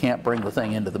places I can't bring the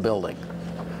thing into the building.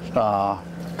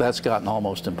 That's gotten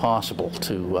almost impossible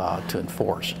to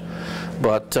enforce.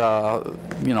 But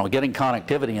getting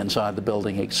connectivity inside the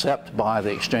building except by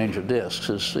the exchange of disks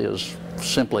is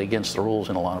simply against the rules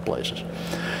in a lot of places.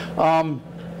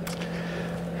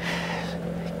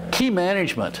 Key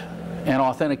management and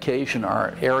authentication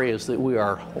are areas that we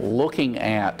are looking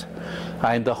at.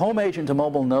 And the home agent to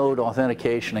mobile node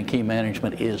authentication and key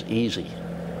management is easy.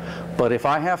 But if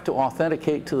I have to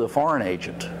authenticate to the foreign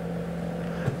agent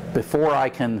before I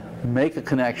can make a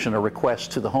connection or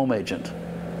request to the home agent,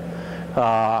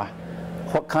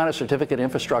 what kind of certificate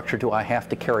infrastructure do I have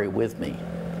to carry with me?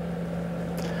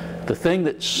 The thing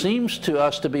that seems to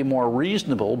us to be more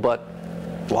reasonable, but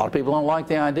a lot of people don't like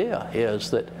the idea,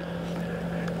 is that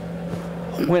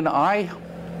when I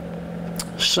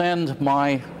send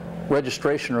my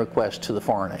registration request to the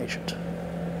foreign agent.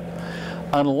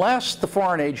 Unless the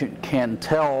foreign agent can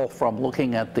tell from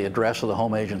looking at the address of the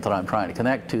home agent that I'm trying to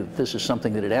connect to that this is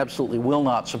something that it absolutely will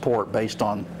not support based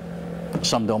on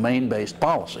some domain-based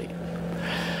policy,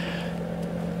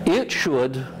 it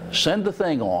should send the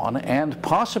thing on and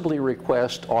possibly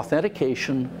request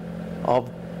authentication of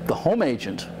the home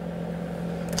agent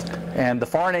and the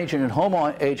foreign agent and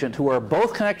home agent, who are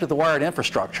both connected to the wired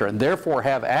infrastructure and therefore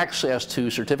have access to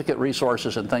certificate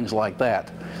resources and things like that,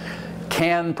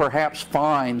 can perhaps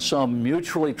find some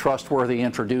mutually trustworthy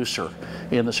introducer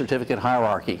in the certificate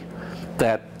hierarchy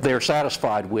that they're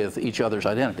satisfied with each other's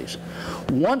identities.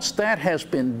 Once that has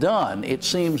been done, it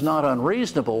seems not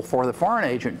unreasonable for the foreign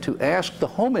agent to ask the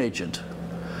home agent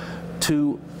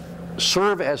to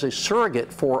serve as a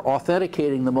surrogate for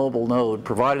authenticating the mobile node,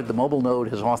 provided the mobile node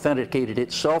has authenticated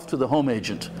itself to the home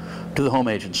agent's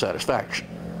satisfaction.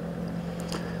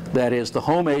 That is, the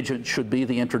home agent should be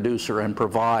the introducer and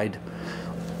provide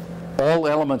all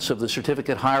elements of the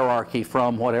certificate hierarchy,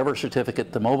 from whatever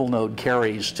certificate the mobile node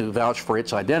carries to vouch for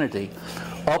its identity,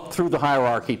 up through the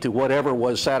hierarchy to whatever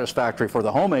was satisfactory for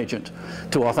the home agent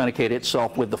to authenticate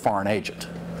itself with the foreign agent.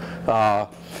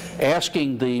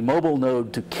 Asking the mobile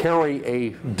node to carry a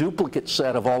duplicate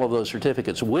set of all of those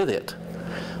certificates with it,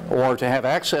 or to have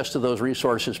access to those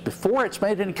resources before it's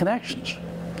made any connections,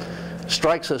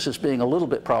 strikes us as being a little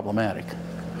bit problematic.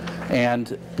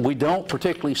 And we don't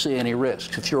particularly see any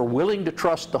risks. If you're willing to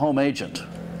trust the home agent,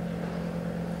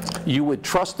 you would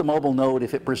trust the mobile node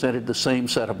if it presented the same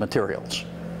set of materials.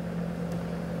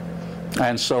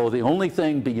 And so the only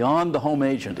thing beyond the home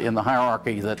agent in the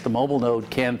hierarchy that the mobile node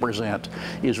can present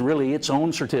is really its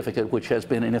own certificate, which has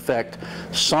been in effect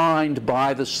signed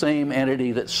by the same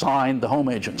entity that signed the home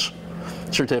agent's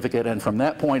certificate. And from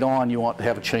that point on, you want to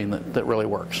have a chain that really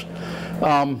works.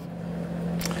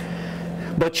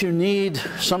 But you need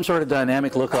some sort of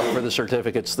dynamic lookup for the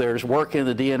certificates. There's work in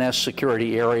the DNS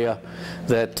security area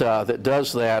that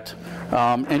does that.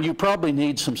 And you probably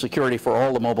need some security for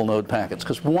all the mobile node packets,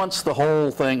 because once the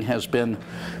whole thing has been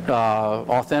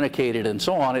authenticated and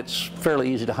so on, it's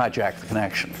fairly easy to hijack the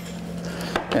connection.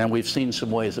 And we've seen some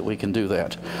ways that we can do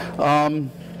that.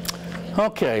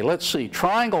 Okay, let's see.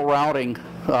 Triangle routing.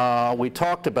 We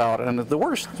talked about, and the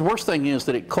worst thing is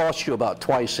that it costs you about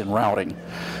twice in routing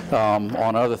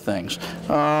on other things.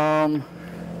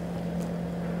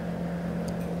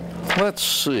 Let's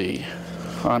see.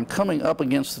 I'm coming up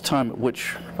against the time at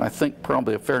which I think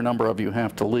probably a fair number of you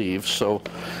have to leave, so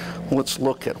let's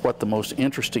look at what the most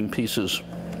interesting pieces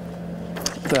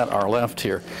that are left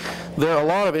here. There are a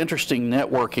lot of interesting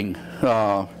networking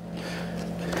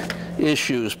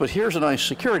issues, but here's a nice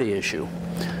security issue.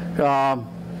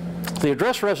 The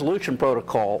address resolution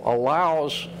protocol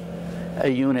allows a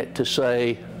unit to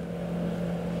say,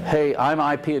 hey, I'm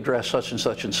IP address such and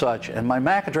such and such, and my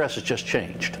MAC address has just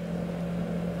changed.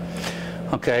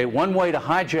 Okay, one way to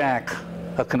hijack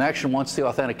a connection once the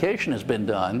authentication has been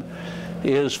done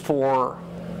is for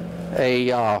a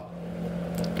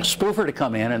spoofer to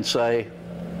come in and say,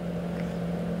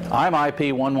 I'm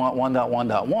IP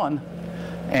 1.1.1.1,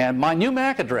 and my new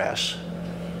MAC address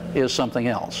is something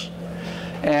else.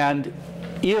 And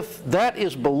if that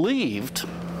is believed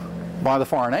by the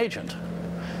foreign agent,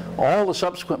 all the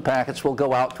subsequent packets will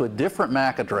go out to a different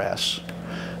MAC address.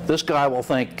 This guy will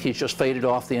think he's just faded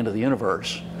off the end of the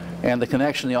universe, and the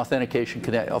connection, the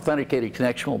authenticated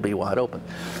connection will be wide open.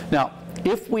 Now,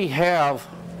 if we have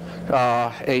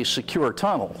a secure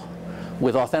tunnel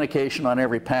with authentication on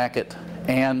every packet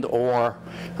and or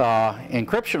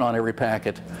encryption on every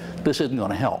packet, this isn't going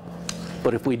to help.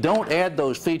 But if we don't add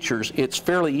those features, it's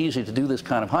fairly easy to do this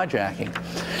kind of hijacking.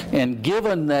 And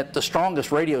given that the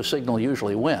strongest radio signal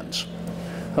usually wins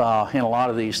in a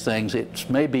lot of these things, it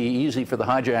may be easy for the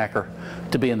hijacker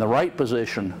to be in the right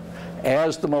position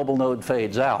as the mobile node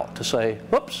fades out to say,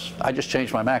 whoops, I just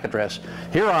changed my MAC address.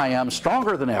 Here I am,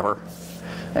 stronger than ever.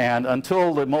 And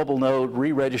until the mobile node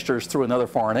re-registers through another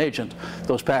foreign agent,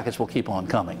 those packets will keep on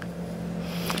coming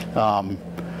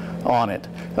on it.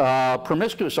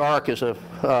 Promiscuous ARC is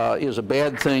a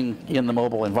bad thing in the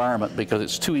mobile environment because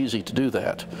it's too easy to do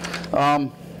that.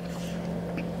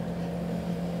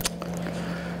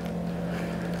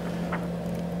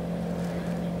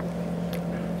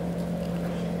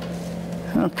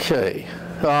 Okay.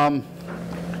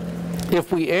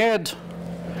 If we add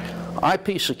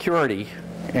IP security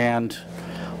and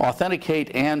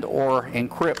authenticate and or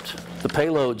encrypt the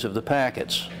payloads of the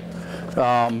packets,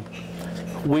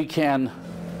 we can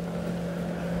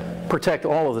protect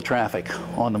all of the traffic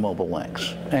on the mobile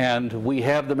links. And we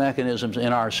have the mechanisms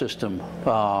in our system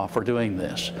for doing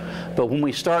this. But when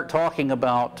we start talking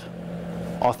about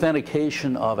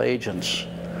authentication of agents,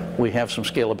 we have some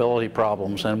scalability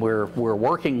problems, and we're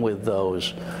working with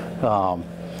those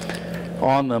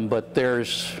on them, but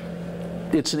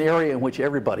it's an area in which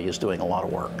everybody is doing a lot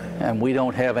of work, and we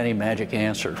don't have any magic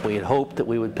answers. We had hoped that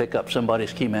we would pick up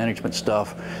somebody's key management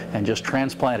stuff and just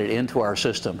transplant it into our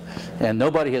system, and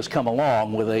nobody has come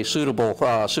along with a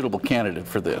suitable candidate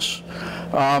for this.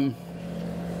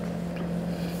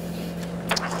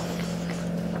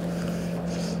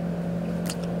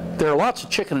 There are lots of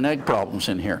chicken and egg problems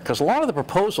in here, because a lot of the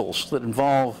proposals that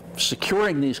involve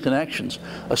securing these connections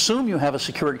assume you have a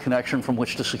secured connection from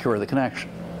which to secure the connection.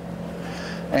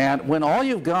 And when all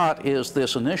you've got is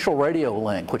this initial radio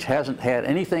link, which hasn't had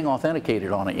anything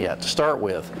authenticated on it yet to start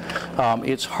with,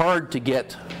 it's hard to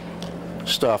get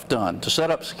stuff done. To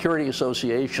set up security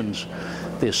associations,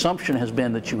 the assumption has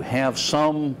been that you have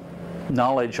some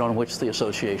knowledge on which the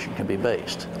association can be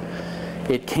based.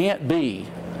 It can't be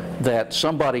that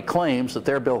somebody claims that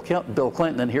they're Bill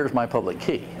Clinton and here's my public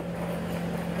key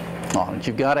on it.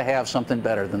 You've got to have something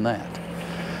better than that.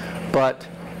 But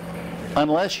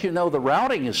unless you know the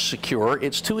routing is secure,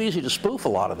 it's too easy to spoof a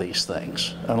lot of these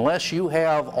things, unless you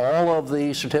have all of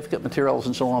the certificate materials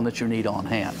and so on that you need on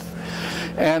hand.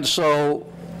 And so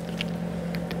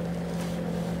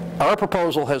our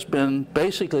proposal has been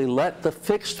basically let the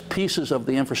fixed pieces of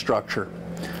the infrastructure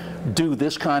do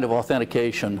this kind of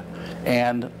authentication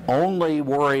and only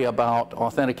worry about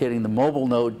authenticating the mobile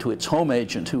node to its home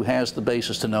agent, who has the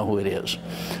basis to know who it is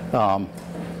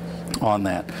on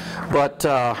that. But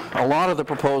a lot of the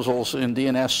proposals in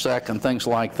DNSSEC and things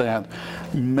like that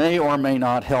may or may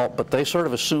not help, but they sort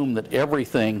of assume that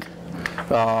everything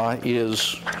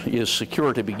is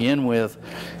secure to begin with,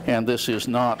 and this is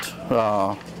not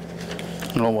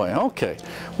no way. Okay,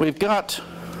 we've got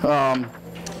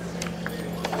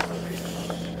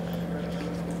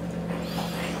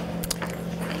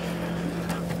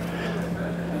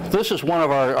this is one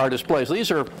of our displays.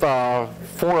 These are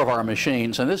 4 of our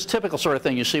machines, and this is typical sort of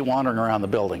thing you see wandering around the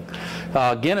building.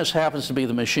 Guinness happens to be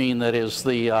the machine that is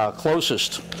the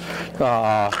closest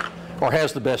or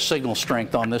has the best signal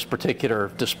strength on this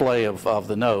particular display of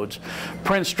the nodes.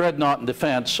 Prince, Dreadnought, and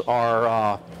Defense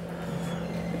are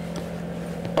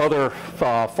other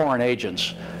foreign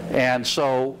agents. And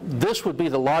so this would be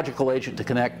the logical agent to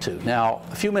connect to. Now,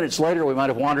 a few minutes later, we might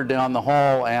have wandered down the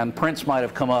hall and Prince might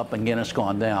have come up and Guinness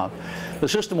gone down. The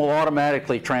system will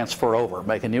automatically transfer over,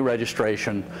 make a new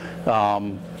registration.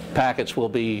 Packets will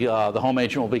be, the home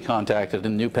agent will be contacted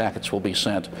and new packets will be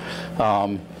sent.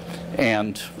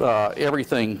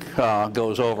 Everything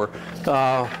goes over.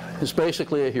 It's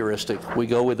basically a heuristic. We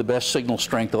go with the best signal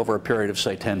strength over a period of,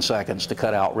 say, 10 seconds to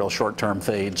cut out real short-term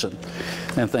fades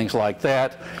and things like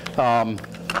that.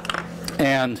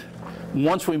 And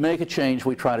once we make a change,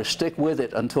 we try to stick with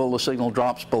it until the signal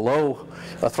drops below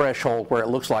a threshold where it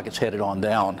looks like it's headed on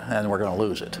down, and we're going to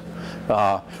lose it.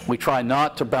 We try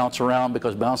not to bounce around,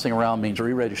 because bouncing around means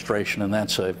re-registration, and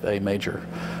that's a major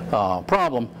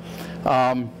problem.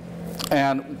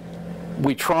 And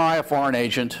we try a foreign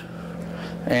agent,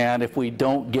 and if we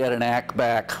don't get an ACK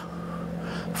back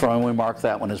from, we mark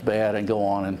that one as bad and go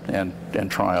on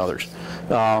and try others.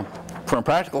 From a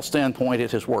practical standpoint,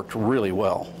 it has worked really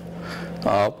well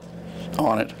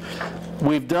on it.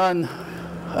 We've done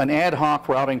an ad hoc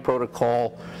routing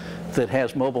protocol that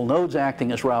has mobile nodes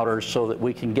acting as routers so that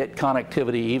we can get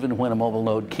connectivity even when a mobile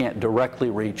node can't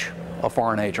directly reach a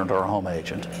foreign agent or a home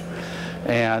agent.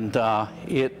 And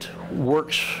it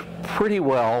works pretty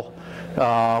well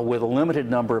with a limited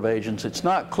number of agents. It's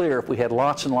not clear if we had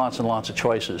lots and lots and lots of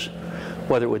choices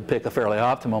whether it would pick a fairly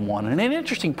optimum one. And an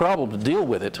interesting problem to deal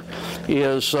with it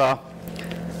is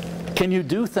can you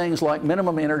do things like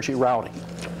minimum energy routing?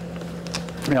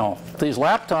 You know, these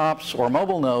laptops or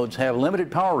mobile nodes have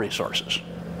limited power resources.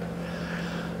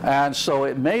 And so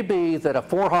it may be that a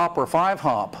 4-hop or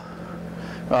 5-hop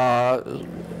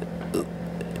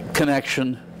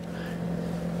connection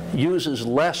uses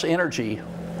less energy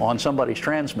on somebody's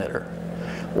transmitter,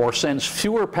 or sends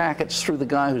fewer packets through the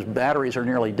guy whose batteries are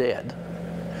nearly dead,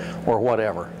 or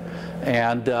whatever.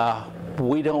 And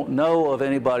we don't know of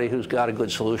anybody who's got a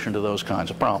good solution to those kinds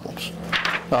of problems.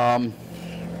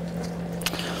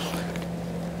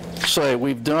 So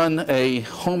we've done a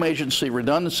home agency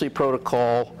redundancy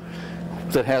protocol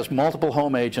that has multiple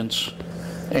home agents,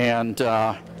 and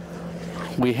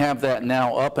we have that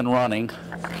now up and running,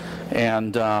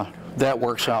 and that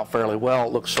works out fairly well.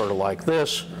 It looks sort of like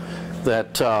this,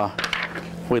 that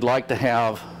we'd like to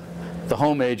have the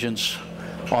home agents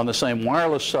on the same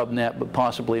wireless subnet, but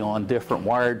possibly on different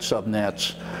wired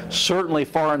subnets, certainly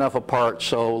far enough apart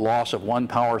so loss of one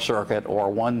power circuit or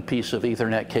one piece of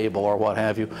Ethernet cable or what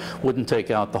have you wouldn't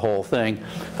take out the whole thing.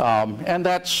 And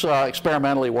that's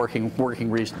experimentally working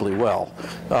reasonably well.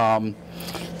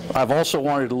 I've also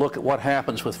wanted to look at what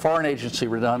happens with foreign agent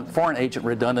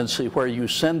redundancy, where you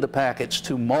send the packets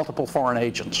to multiple foreign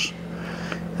agents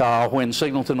when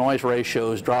signal-to-noise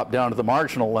ratios drop down to the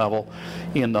marginal level,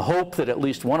 in the hope that at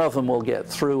least one of them will get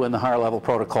through and the higher-level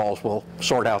protocols will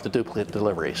sort out the duplicate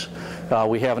deliveries.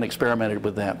 We haven't experimented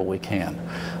with that, but we can.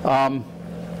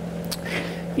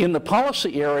 In the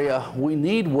policy area, we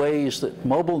need ways that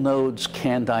mobile nodes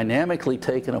can dynamically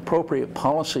take an appropriate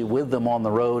policy with them on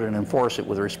the road and enforce it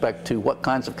with respect to what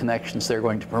kinds of connections they're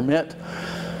going to permit,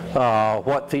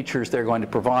 what features they're going to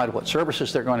provide, what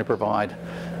services they're going to provide,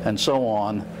 and so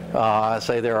on.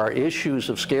 Say there are issues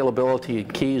of scalability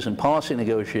and keys and policy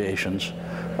negotiations.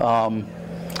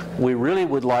 We really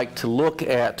would like to look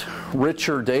at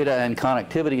richer data and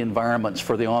connectivity environments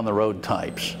for the on-the-road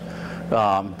types.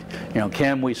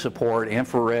 Can we support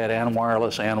infrared and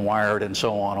wireless and wired and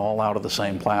so on, all out of the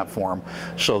same platform,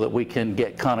 so that we can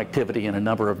get connectivity in a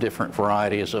number of different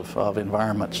varieties of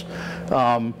environments.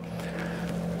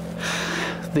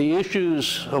 The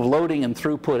issues of loading and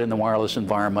throughput in the wireless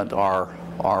environment are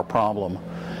a problem.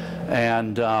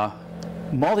 And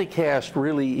multicast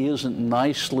really isn't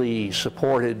nicely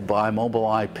supported by mobile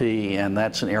IP, and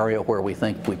that's an area where we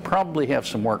think we probably have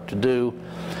some work to do.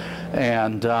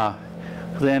 And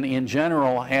then in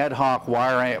general, ad hoc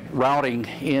wire routing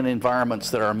in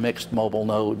environments that are mixed mobile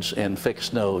nodes and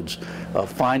fixed nodes, of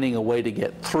finding a way to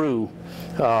get through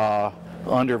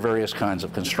under various kinds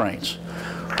of constraints.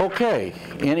 Okay,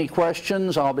 any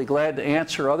questions? I'll be glad to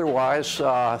answer. Otherwise,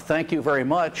 thank you very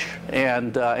much.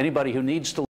 And anybody who needs to